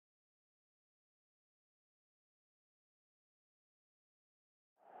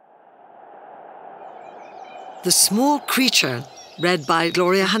The Small Creature, read by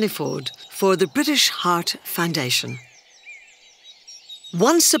Gloria Hunniford for the British Heart Foundation.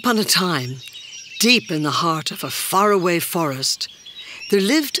 Once upon a time, deep in the heart of a faraway forest, there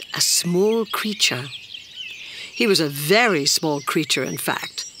lived a small creature. He was a very small creature, in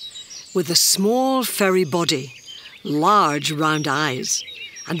fact, with a small furry body, large round eyes,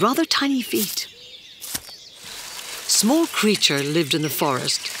 and rather tiny feet. Small Creature lived in the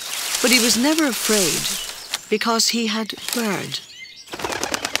forest, but he was never afraid because he had Bird.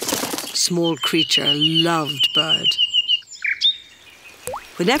 Small Creature loved Bird.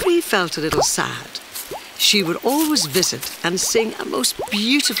 Whenever he felt a little sad, she would always visit and sing a most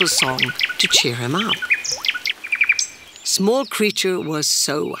beautiful song to cheer him up. Small Creature was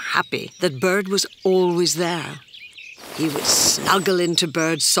so happy that Bird was always there. He would snuggle into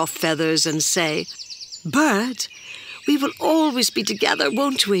Bird's soft feathers and say, "Bird, we will always be together,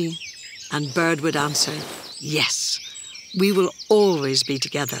 won't we?" And Bird would answer, "Yes, we will always be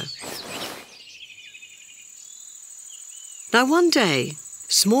together." Now one day,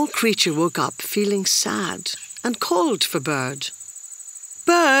 Small Creature woke up feeling sad and called for Bird.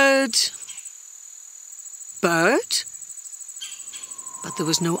 "Bird! Bird?" But there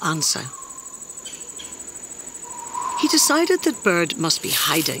was no answer. He decided that Bird must be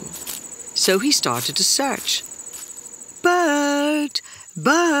hiding, so he started to search. "Bird,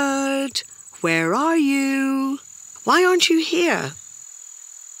 Bird, where are you? Why aren't you here?"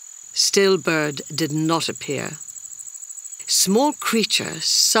 Still Bird did not appear. Small Creature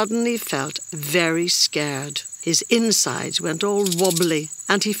suddenly felt very scared. His insides went all wobbly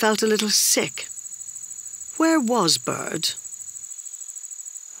and he felt a little sick. Where was Bird?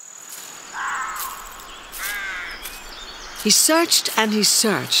 He searched and he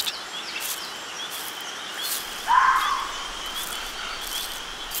searched.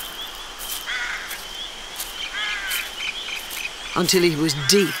 Until he was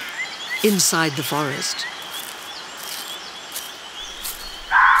deep inside the forest.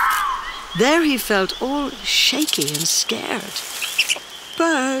 There he felt all shaky and scared.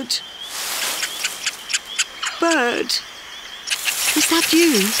 "Bird! Bird! Is that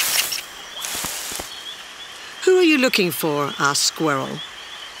you?" "Who are you looking for?" asked Squirrel.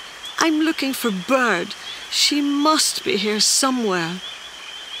 "I'm looking for Bird. She must be here somewhere."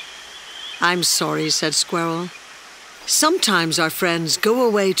 "I'm sorry," said Squirrel. "Sometimes our friends go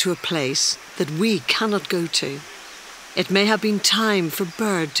away to a place that we cannot go to. It may have been time for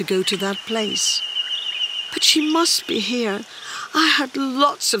Bird to go to that place. But she must be here. I had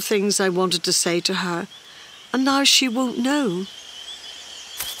lots of things I wanted to say to her, and now she won't know."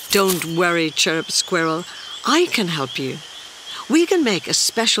 "Don't worry," chirruped Squirrel. "I can help you. We can make a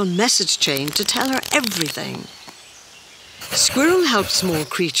special message chain to tell her everything." Squirrel helped Small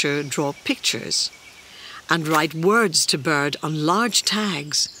Creature draw pictures and write words to Bird on large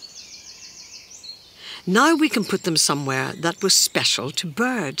tags. Now we can put them somewhere that was special to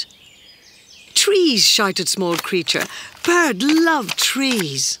Bird. "Trees!" shouted Small Creature. "Bird loved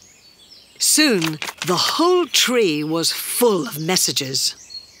trees." Soon the whole tree was full of messages.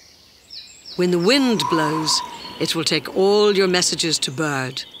 When the wind blows, it will take all your messages to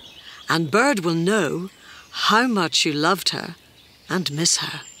Bird, and Bird will know how much you loved her and miss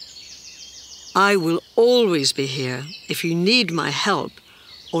her. "I will always be here if you need my help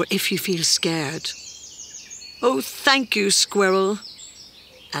or if you feel scared." "Oh, thank you, Squirrel."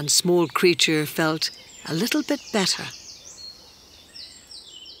 And Small Creature felt a little bit better.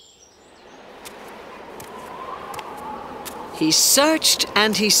 He searched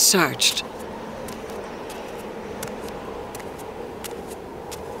and he searched.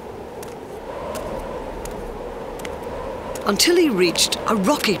 Until he reached a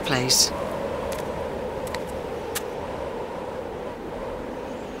rocky place.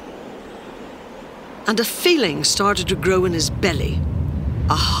 And a feeling started to grow in his belly,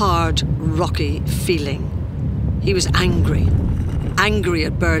 a hard, rocky feeling. He was angry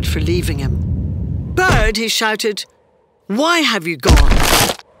at Bird for leaving him. "Bird," he shouted, "why have you gone?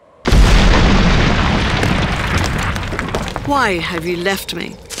 Why have you left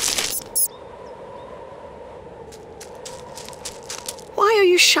me? Why are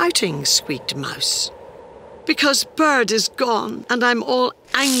you shouting?" squeaked Mouse. "Because Bird is gone, and I'm all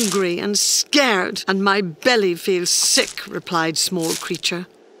angry and scared, and my belly feels sick," replied Small Creature.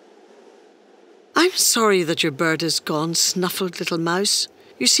 "I'm sorry that your Bird is gone," snuffled little Mouse.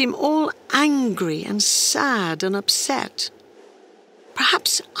 "You seem all angry and sad and upset.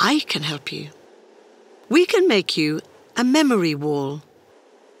 Perhaps I can help you. We can make you a memory wall.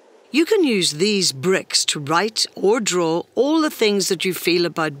 You can use these bricks to write or draw all the things that you feel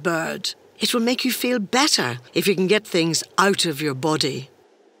about Bird It will make you feel better if you can get things out of your body.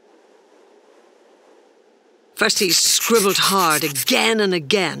 First, he scribbled hard again and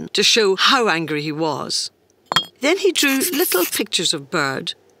again to show how angry he was. Then he drew little pictures of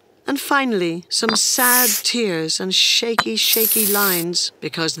Bird, and finally some sad tears and shaky, shaky lines,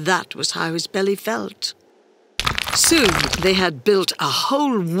 because that was how his belly felt. Soon they had built a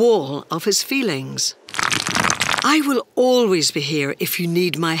whole wall of his feelings. I will always be here if you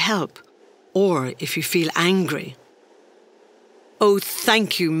need my help, or if you feel angry. Oh,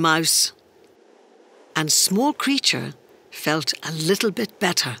 thank you, Mouse. And Small Creature felt a little bit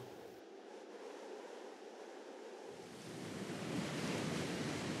better.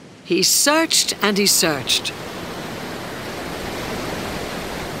 He searched and he searched.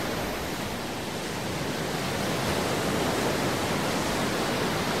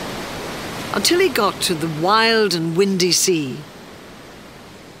 Until he got to the wild and windy sea.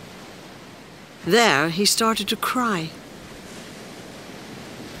 There he started to cry.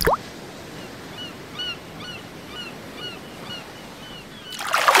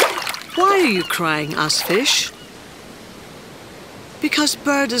 Why are you crying? asked Fish. Because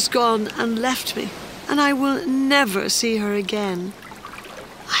Bird is gone and left me, and I will never see her again.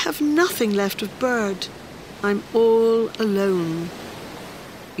 I have nothing left of Bird. I'm all alone.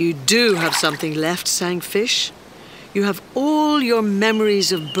 You do have something left, sang Fish. You have all your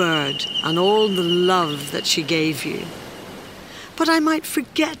memories of Bird and all the love that she gave you. But I might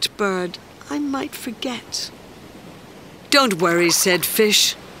forget, Bird. I might forget. Don't worry, said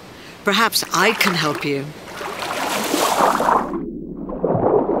Fish. Perhaps I can help you.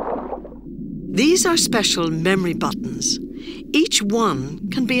 These are special memory buttons. Each one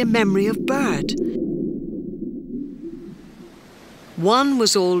can be a memory of Bird. One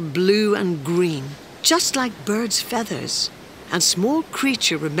was all blue and green, just like Bird's feathers. And Small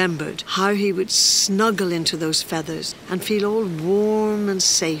Creature remembered how he would snuggle into those feathers and feel all warm and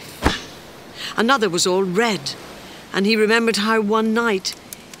safe. Another was all red, and he remembered how one night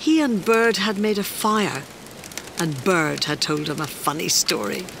he and Bird had made a fire, and Bird had told him a funny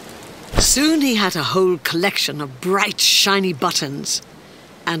story. Soon he had a whole collection of bright, shiny buttons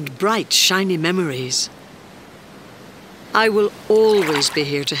and bright, shiny memories. I will always be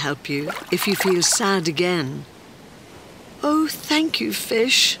here to help you if you feel sad again. Oh, thank you,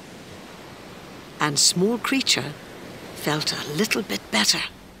 Fish. And Small Creature felt a little bit better.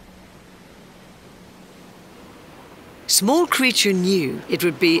 Small Creature knew it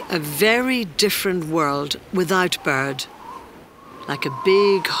would be a very different world without Bird, like a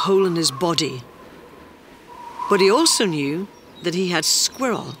big hole in his body. But he also knew that he had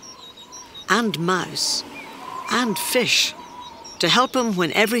Squirrel and Mouse and Fish to help him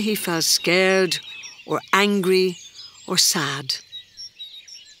whenever he felt scared or angry or sad.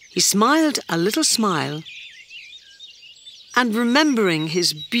 He smiled a little smile, and remembering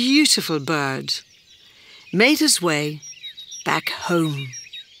his beautiful Bird, made his way back home.